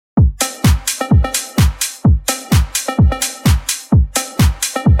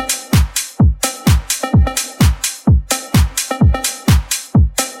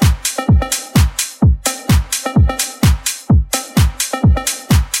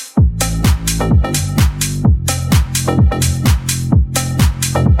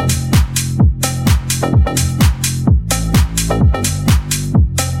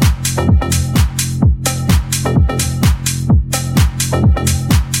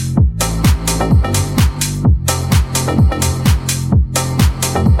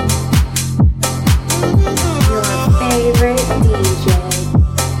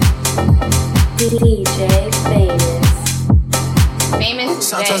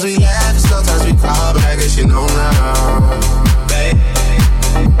Sometimes we laugh and sometimes we cry, but I guess you know now, babe.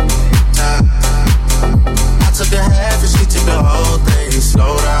 I took the half and she took the whole thing.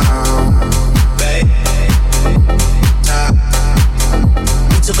 Slow down, babe.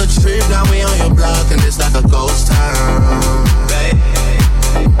 We took a trip, now we on your block and it's like a ghost town, babe.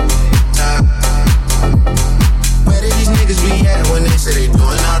 Where did these niggas be at when they say they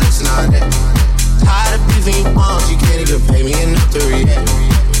doing all this and all that? Tired of beefing you punks, you can't even pay me enough to react.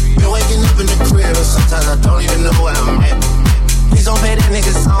 Been waking up in the crib and sometimes I don't even know where I'm at. Please don't play that nigga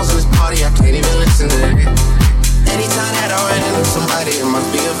songs in this party, I can't even listen to that. Anytime that I run into somebody, it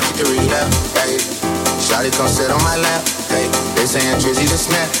must be a victory lap, hey. Shawty come sit on my lap, hey. They saying Drizzy to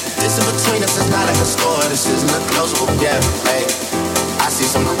snap. This in between us is not like a score, this isn't a closable gap, hey. I see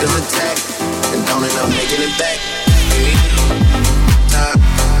some niggas attack and don't end up making it back. Hey. Time.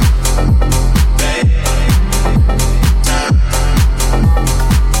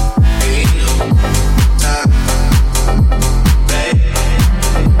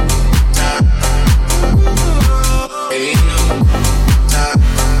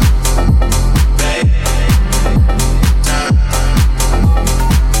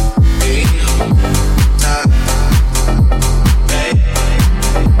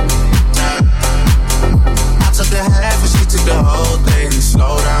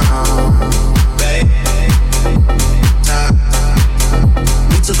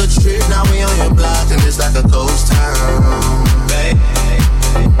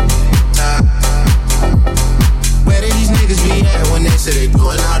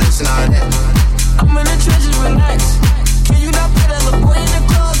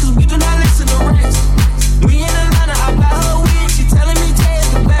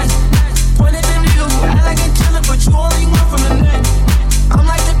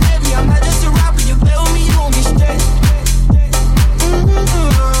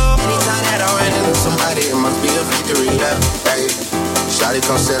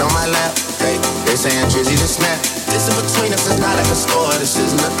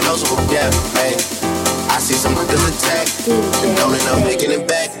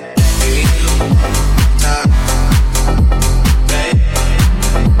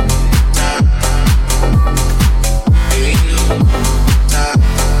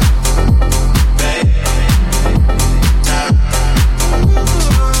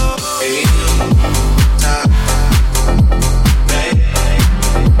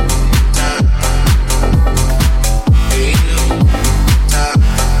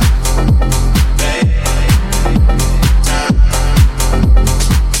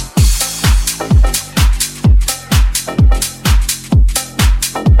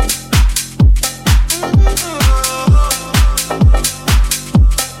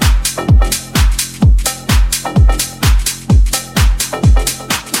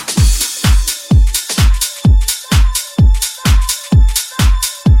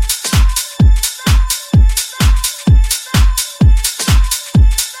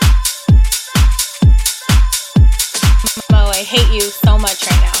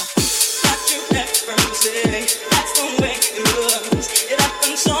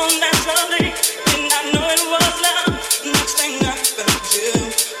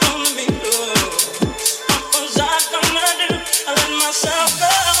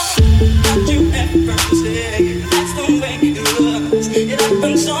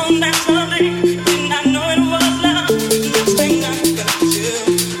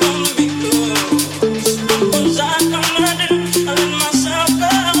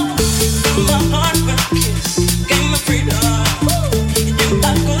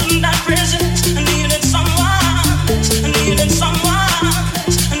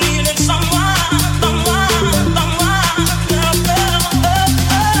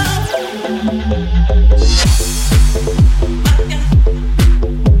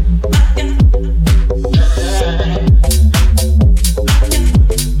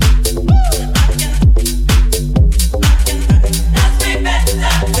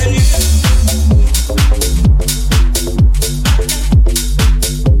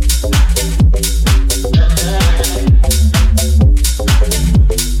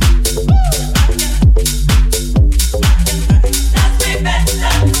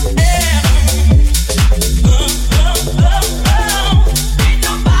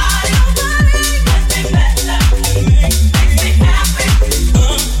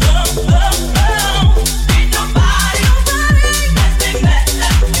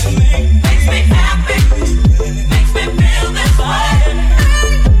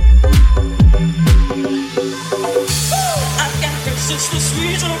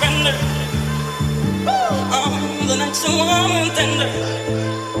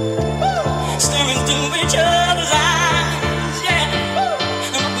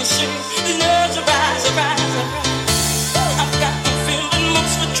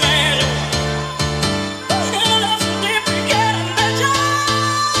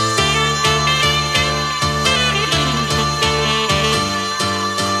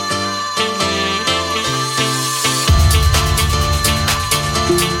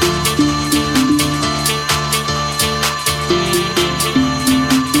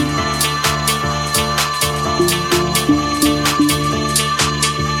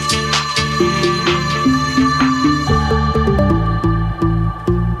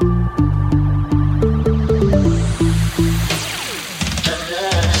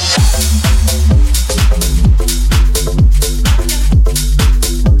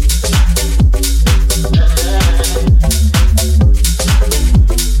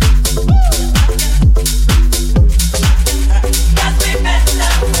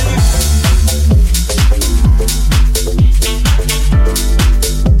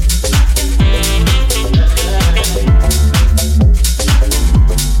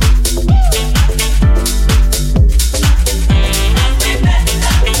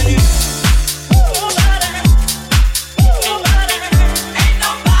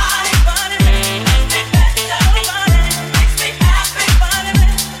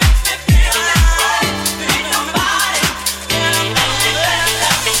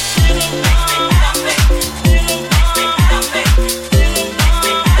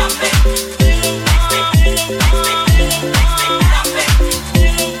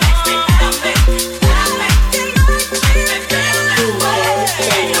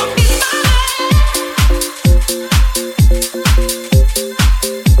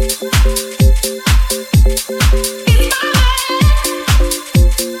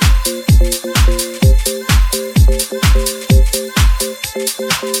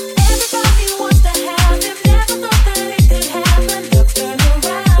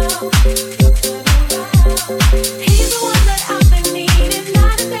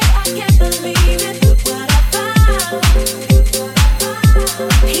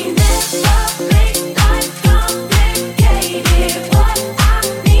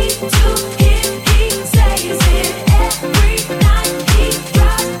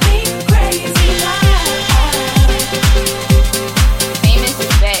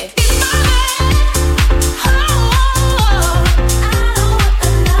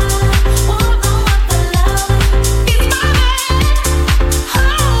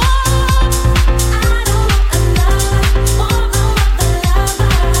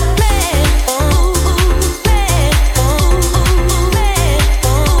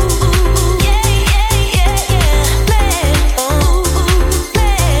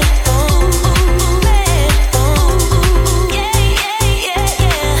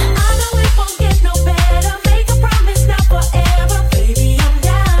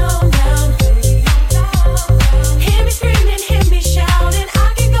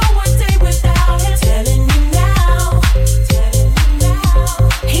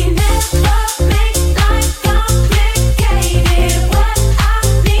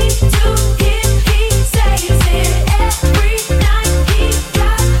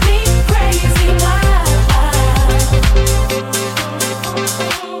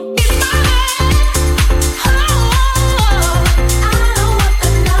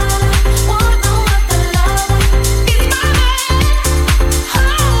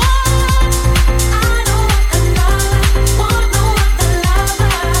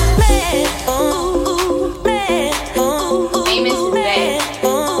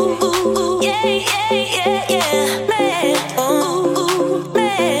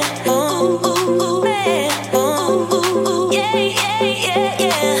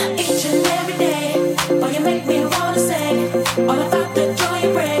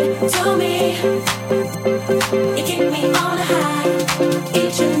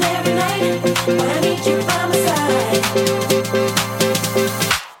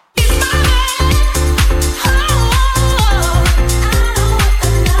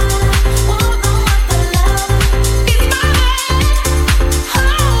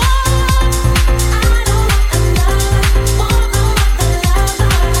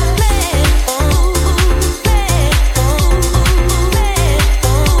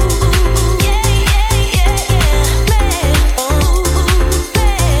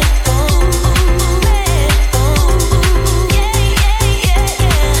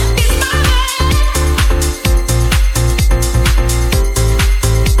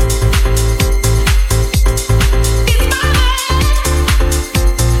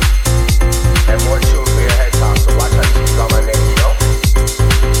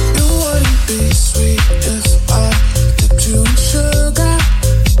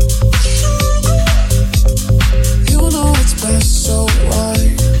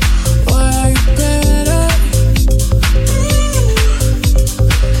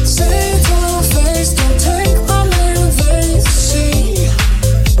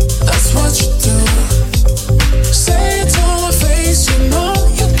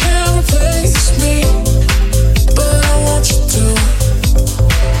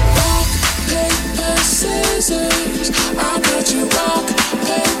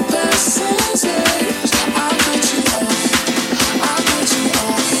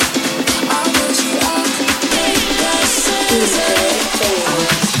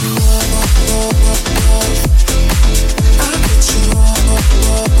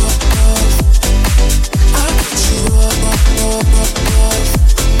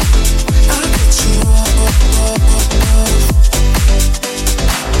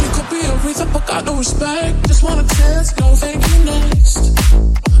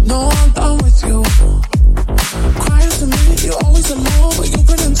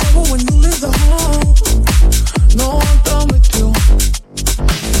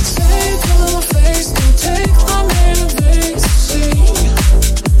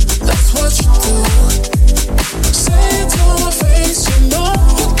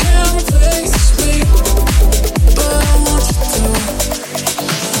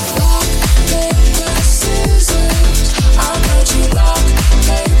 Got you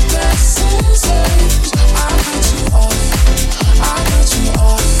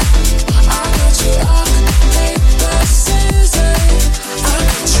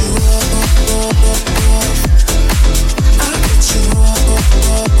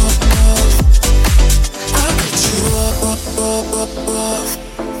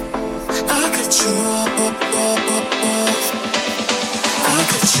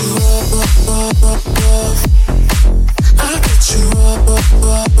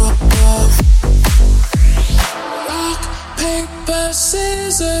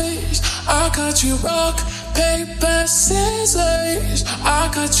I cut you rock, paper, scissors. I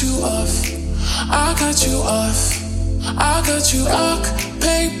cut you off. I cut you off. I cut you rock,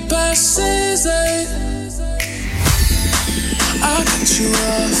 paper, scissors. I cut you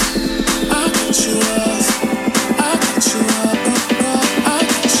off. I cut you off. I cut you off. I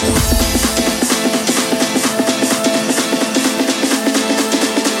cut you off.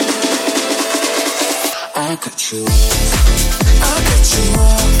 I cut you off. I cut you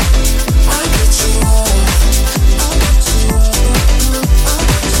off. I cut you off. I cut you off.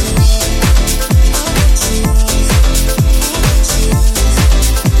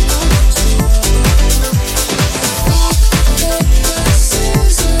 Rock, paper,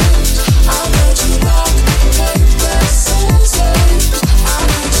 scissors. I got you locked.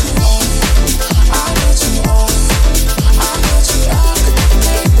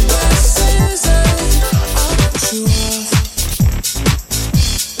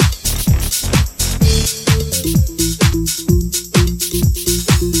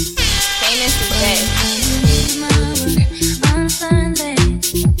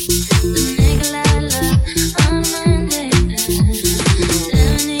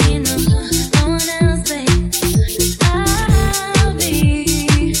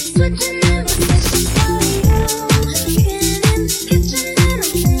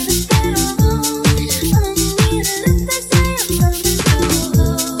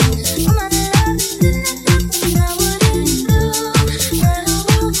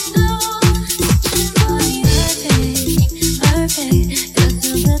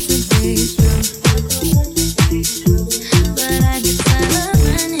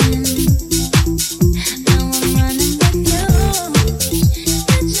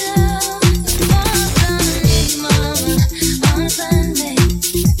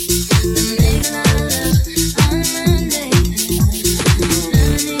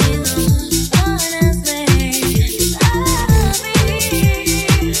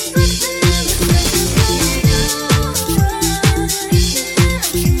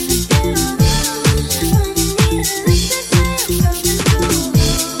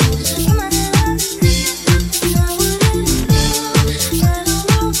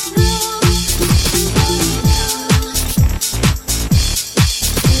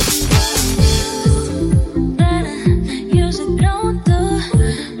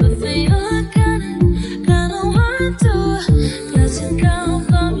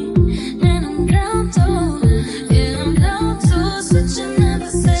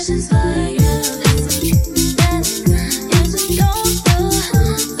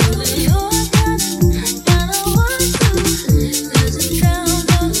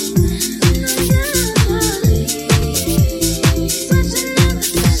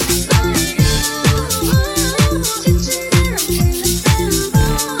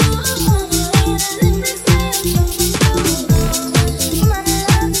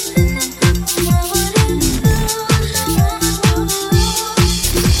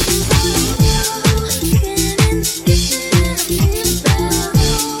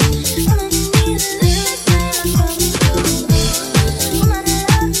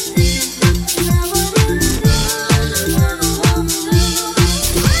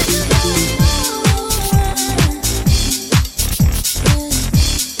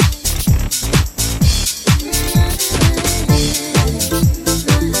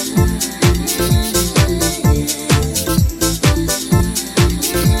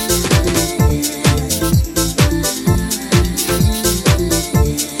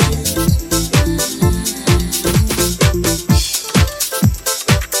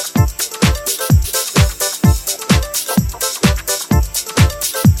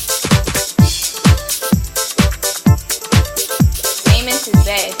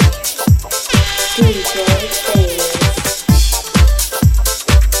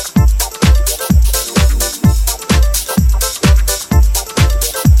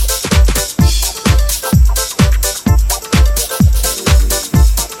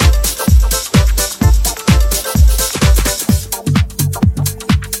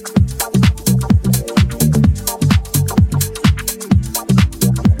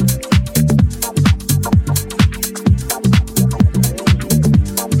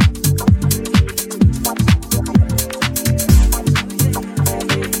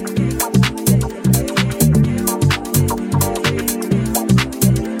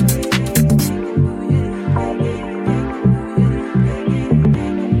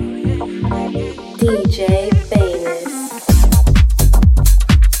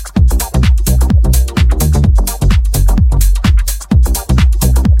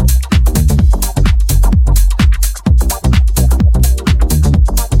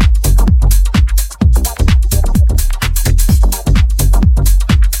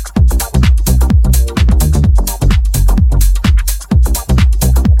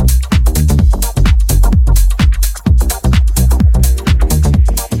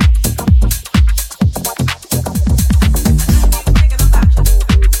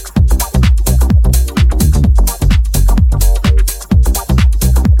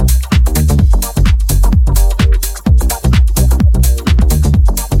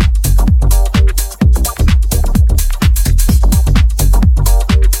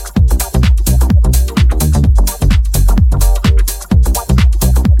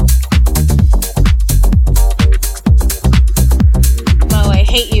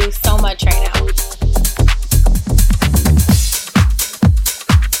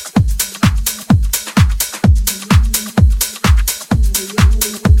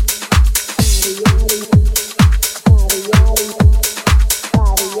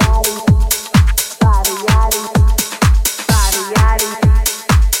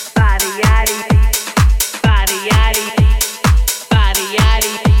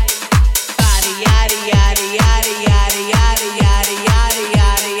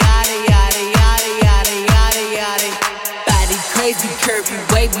 curvy,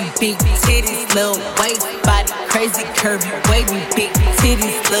 wavy, big titties, little waist body. Crazy curvy, wavy, big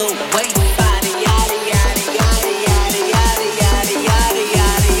titties, little waist body. Yada yada yada yada yada yada yada yada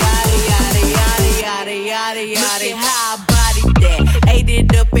yada yada yada yada yada. Look at how I bodied that, ate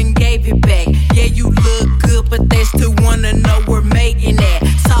it up and gave it back. Yeah, you look good, but they still wanna know where Megan at.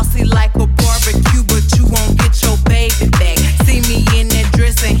 Saucy like a barbecue, but you won't get your baby back. See me in that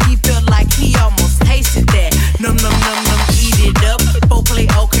dress and he felt like he almost tasted that. Num num num num, eat it up. 4 play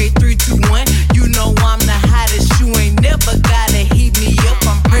okay, 3, 2, 1. You know I'm the hottest. You ain't never gotta heat me up.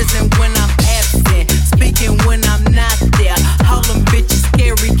 I'm present when I'm absent, speaking when I'm not there. All them bitches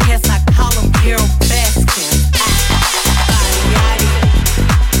scary cats, I call them Carol Baskin. Body yaddy,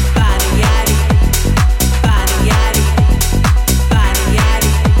 body yaddy, body yaddy, body yaddy, body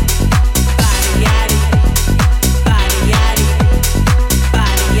yaddy, body yaddy, body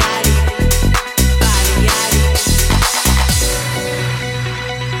yaddy, body yaddy.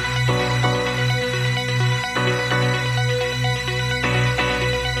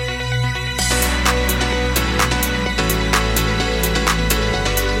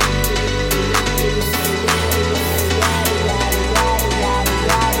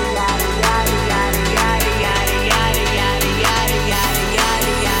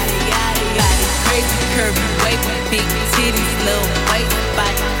 Crazy curvy, wavy, big titties, little waist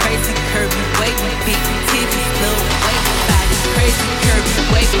body. Crazy curvy, wavy, big titties, little waist body. Crazy curvy,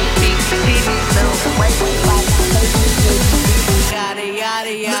 wavy, big titties, little waist body. Yada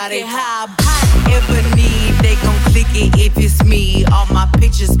yada yada. Look at how hot Ebony, they gon' click it if it's me. All my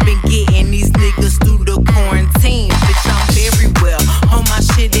pictures been getting these niggas through the quarantine. Bitch, I'm very well on my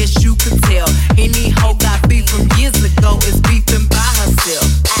shit, as you could tell. Any hoe got beef from years ago is beefing by herself.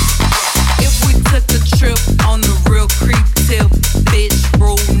 If we took a trip on the real creep tip, bitch,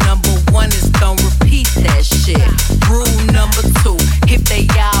 rule number 1 is don't repeat that shit. Rule number 2, if they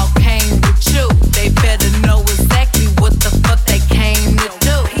all came with you, they better know exactly what the fuck they came to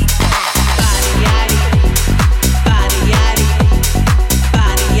do. Body yaddy, body yaddy,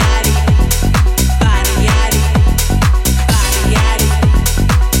 body yaddy, body yaddy, body yaddy, body yaddy,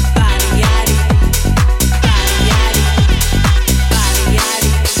 body yaddy, body yaddy. Body yaddy, body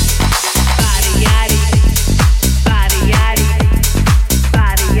yaddy, body yaddy, body yaddy,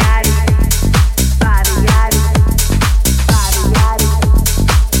 body yaddy, body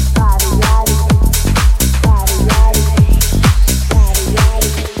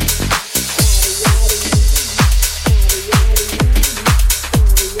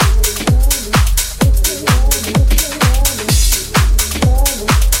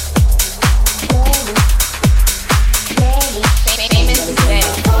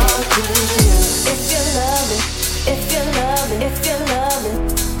body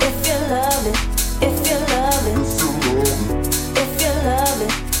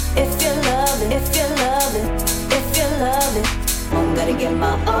I'm gonna give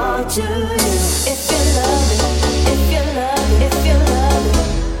my all to you. If you love it, if you love it, if you love it,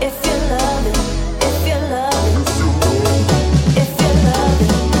 if you love it, if you love it, if you love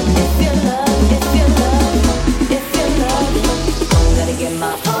it, if you love it, if you love it, if you love it, I'm gonna give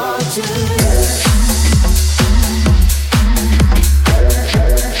my all to you.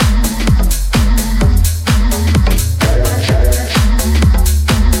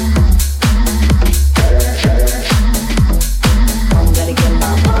 I'm gonna give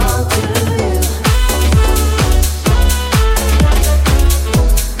my all to you.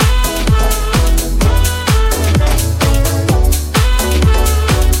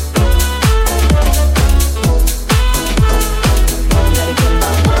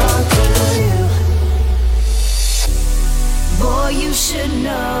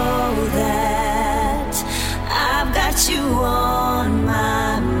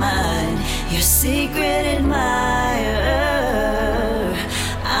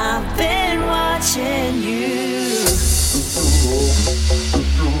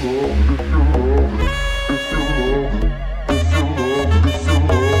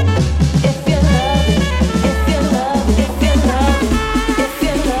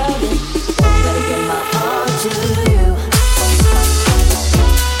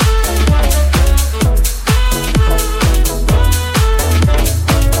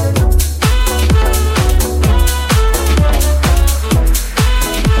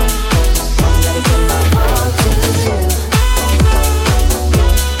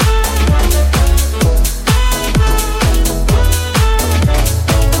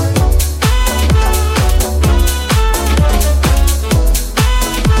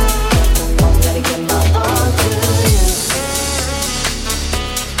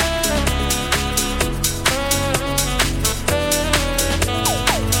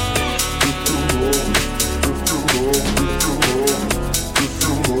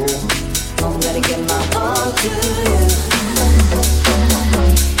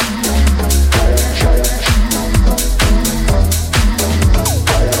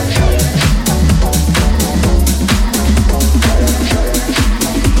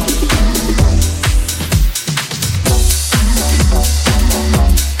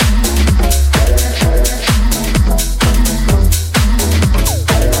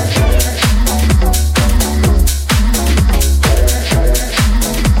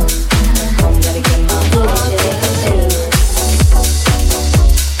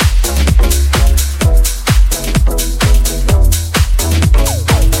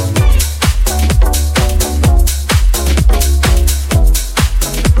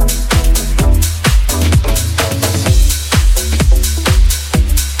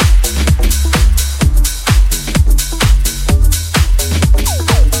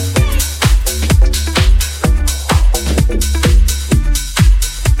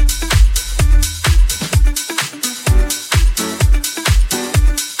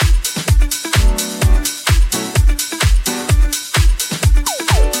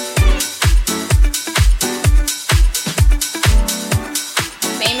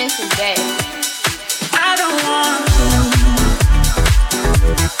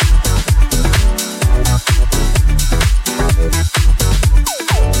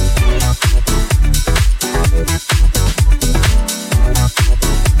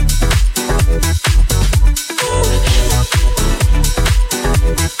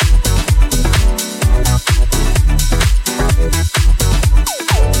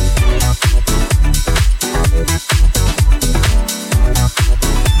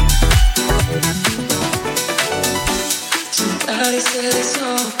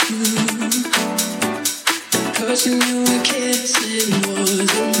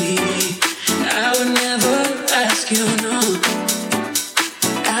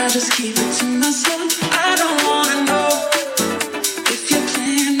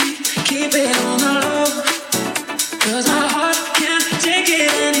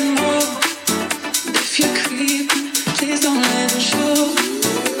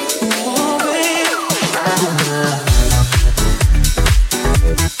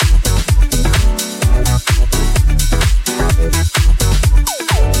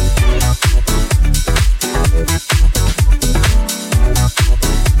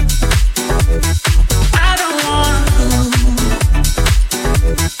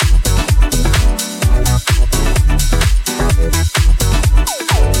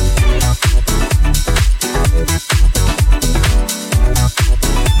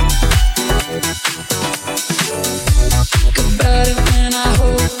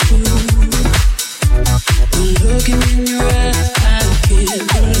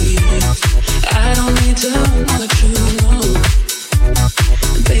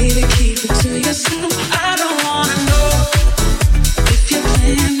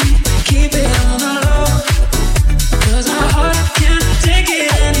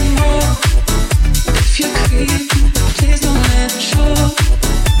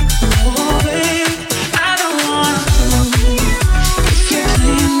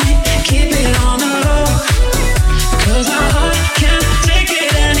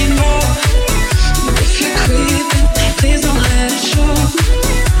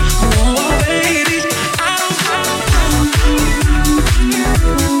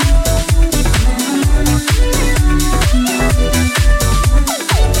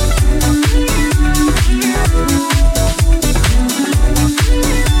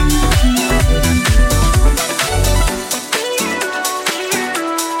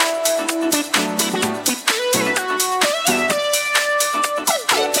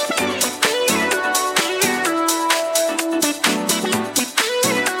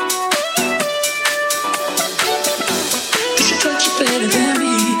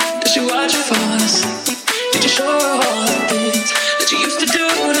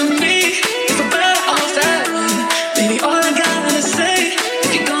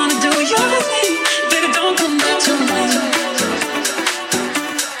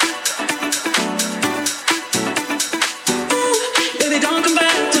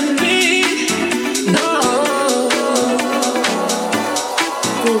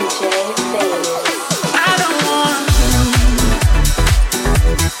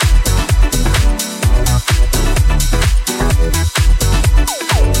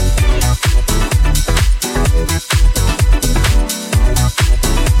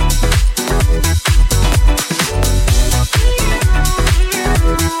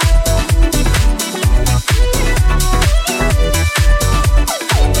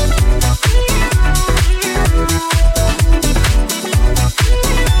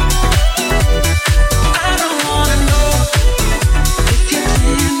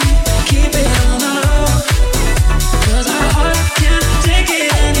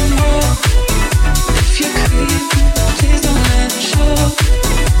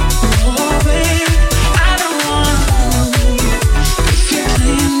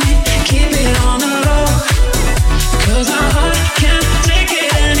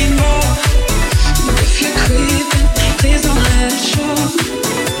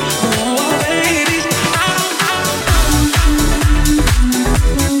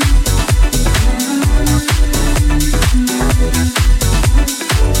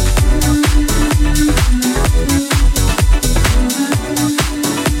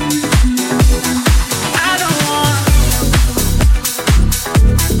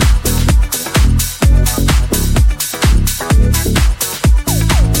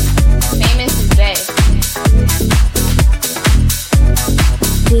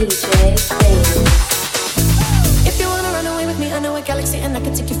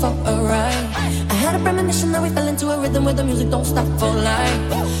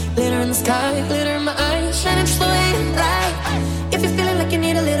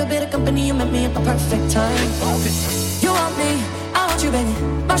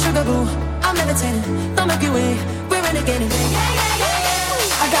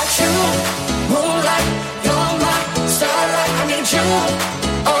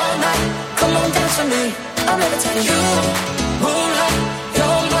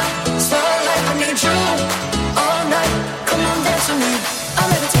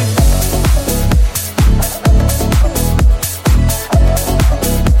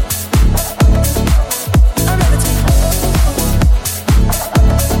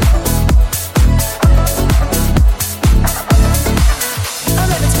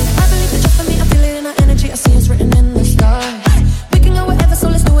 Written in the stars. We can go wherever, so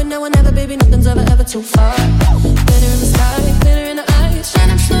let's do it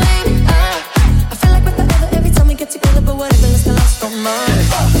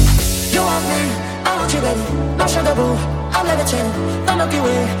Milky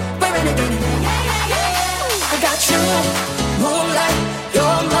Way, we're renegading. I got you, moonlight,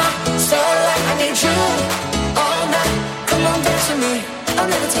 you're my starlight. I need you all night. Come on, dance with me. I'll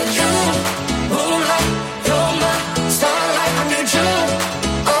never take you. Moonlight, you're my starlight. I need you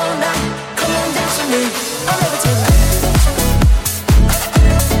all night. Come on, dance with me. I'll never take you.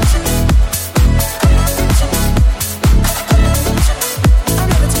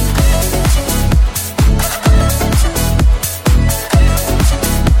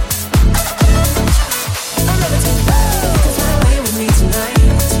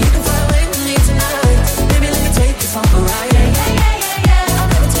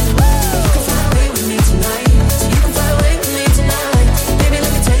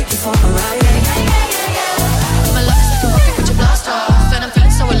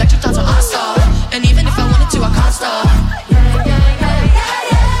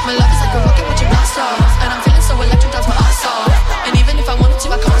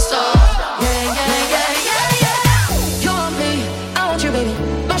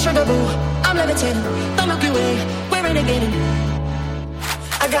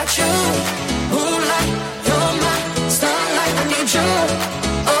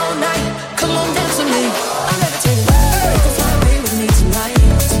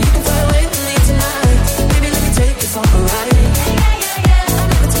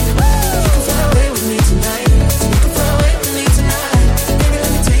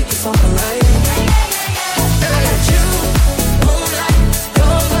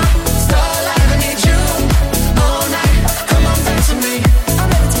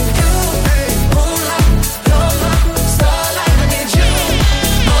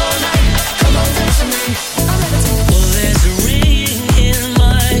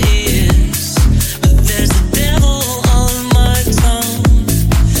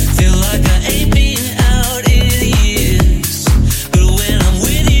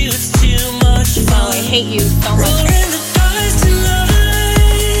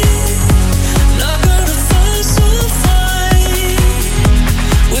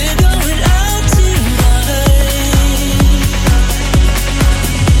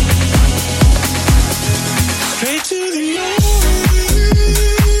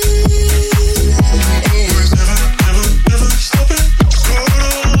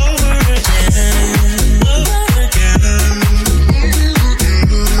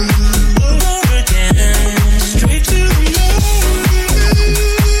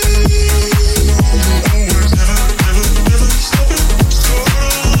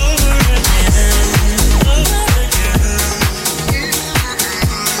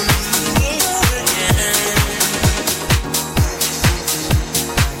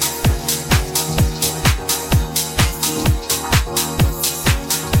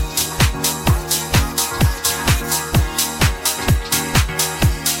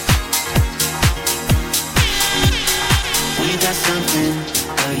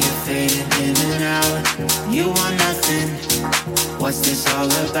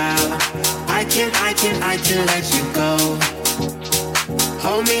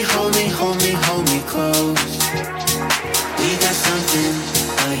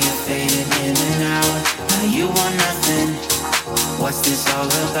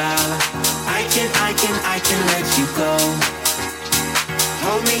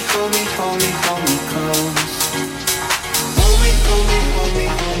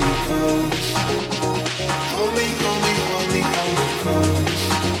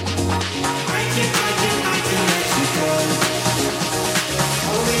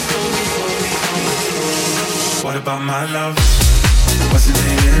 What about my love? Wasn't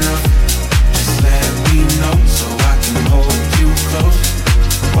it enough? Just let me know so I can hold you close.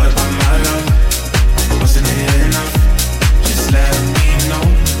 What about my love? Wasn't it enough? Just let me know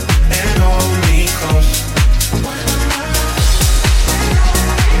and hold me close. What about my love?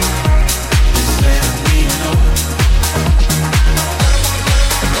 Just let me know.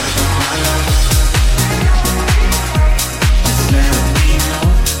 What about my love? Just let me know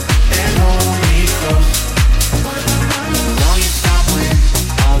and hold me close. Don't you stop when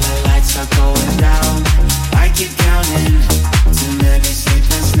all the lights are going down. I keep counting too many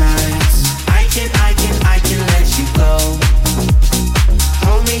sleepless nights. I can let you go.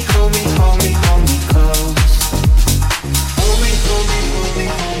 Hold me, hold me, hold me, hold me close. Hold me, hold me, hold me,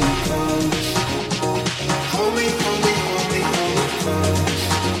 hold me close. Hold me, hold me, hold me, hold me close.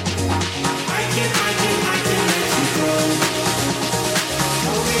 I can let you go.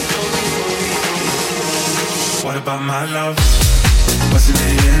 Hold me, hold me, hold me, hold me close. What about my love? Wasn't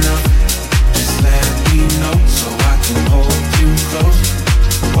it enough? Just let me know so I can hold you close.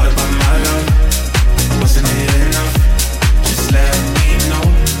 What about my love? Wasn't it enough? Just let me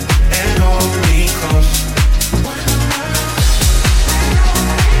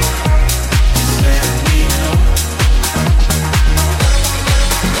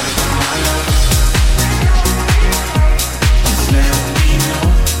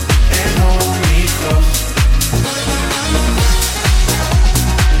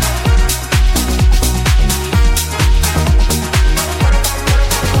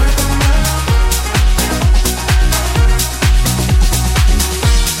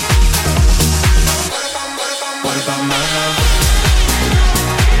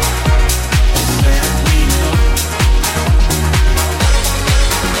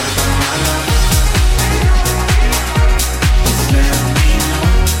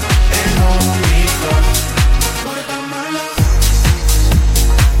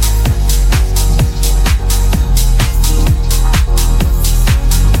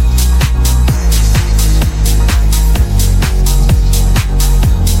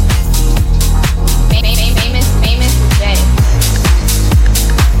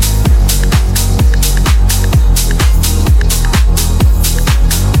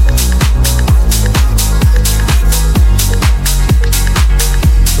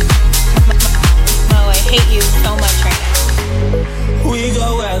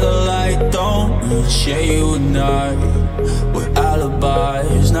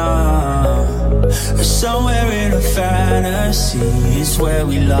Somewhere in a fantasy is where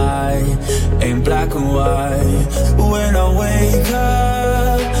we lie, ain't black and white. When I wake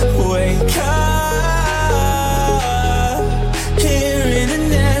up, here in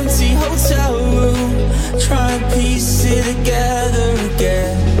an empty hotel room, try and piece it together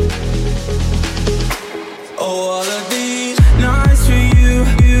again. Oh, all of these nights for you,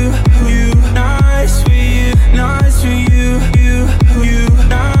 nights for you, nights for you,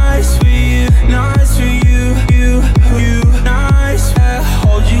 nights for you, nights for you, nights. I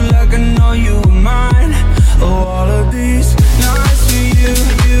hold you like I know you were mine. Oh, all of these nights for you,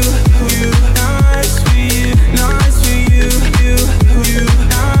 nights for you, nights for you,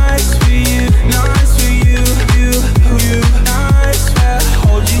 nights for you, nights for you, nights. I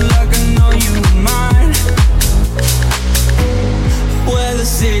hold you like I know you were mine. Where the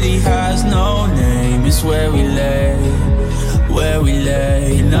city has no name is where we lay,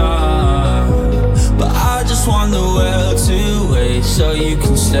 nah. But I just want the world to wait so you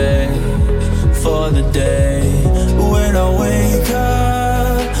can stay for the day. When I wake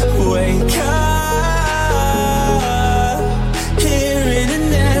up, here in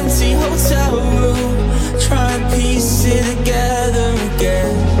an empty hotel room, try and piece it together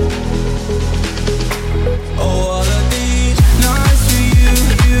again. Oh, all of these nights for you,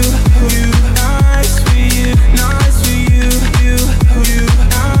 nights for you, nights for you,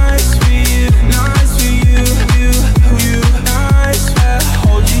 nights for you, nights for you, nights. I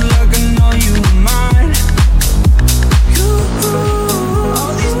hold you like I know you were mine.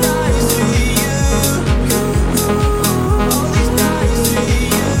 All these nights for you, all these nights for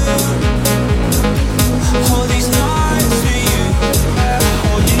you, all these nights for you. I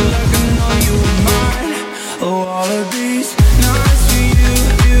hold you like I know you were mine. Oh, all of these nights for you,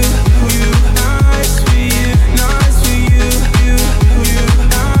 nights for you, nights for you, nights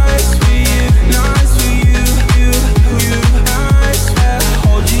for you, nights for you, nights. I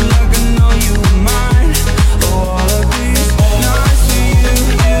hold you like I know you were mine. Oh, all of these nights for you,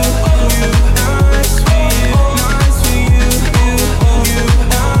 nights for you, nights for you, nights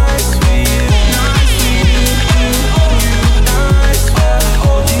for you, nights for you, nights. I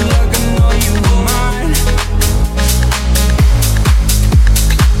hold you like I know you were mine.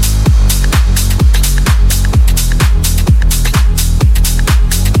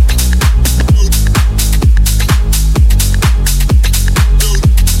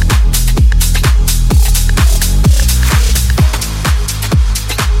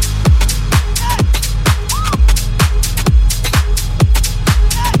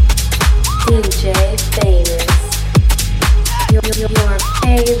 DJ Famous, your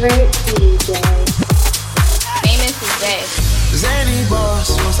favorite DJ. Famous is Zay. Zany boss,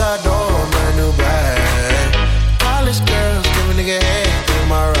 suicide door, brand new bag. College girls, give a nigga head through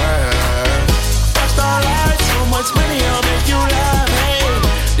my ride. Star lights, so much money, I'll make you laugh. Hey,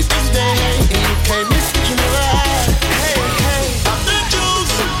 the things they hate, and you can't miss what you never had. Hey, hey, up the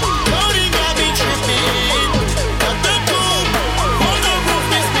juice, loading got me tripping. Up the coupe, on the roof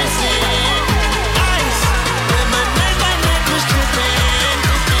is missing. Ice, lemonade, my neck was tripping.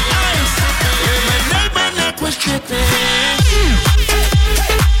 Ice, lemonade, my neck was tripping.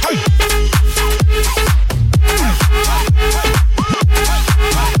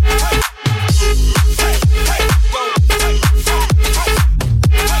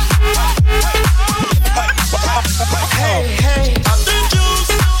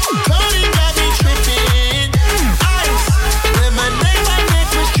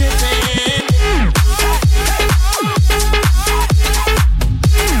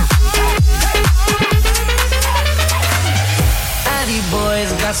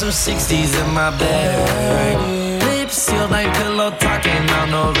 Some 60s in my bag. Lips sealed, ain't pillow talking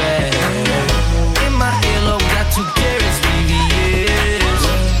on no red. In my earlobe, got 2 carats, VVS.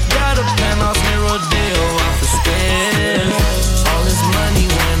 Got a penthouse mirror deal off the square. All this money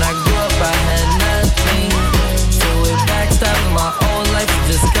when I grew up, I had nothing. Filled with backstabbing, my whole life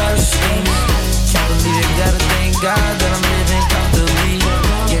is disgusting. Can't believe it, gotta thank God that I'm living comfortably.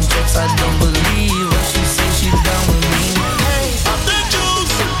 Getting jokes I don't believe, but she say she done with me.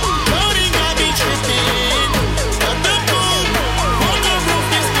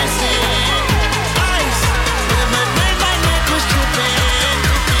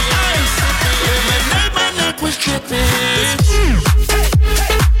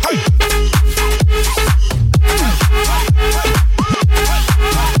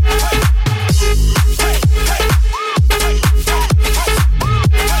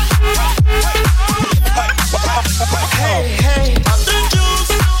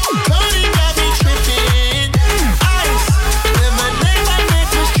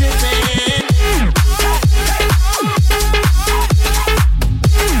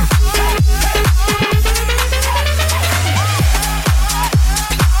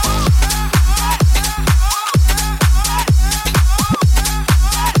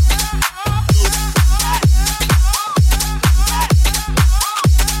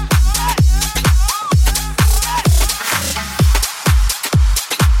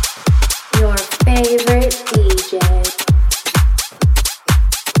 favorite DJ.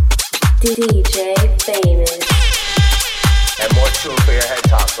 DJ Famous. And more tune for your head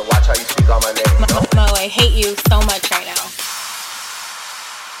top, so watch how you speak on my name. Mo, I hate you so much right now.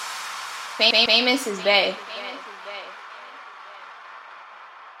 Famous is bae.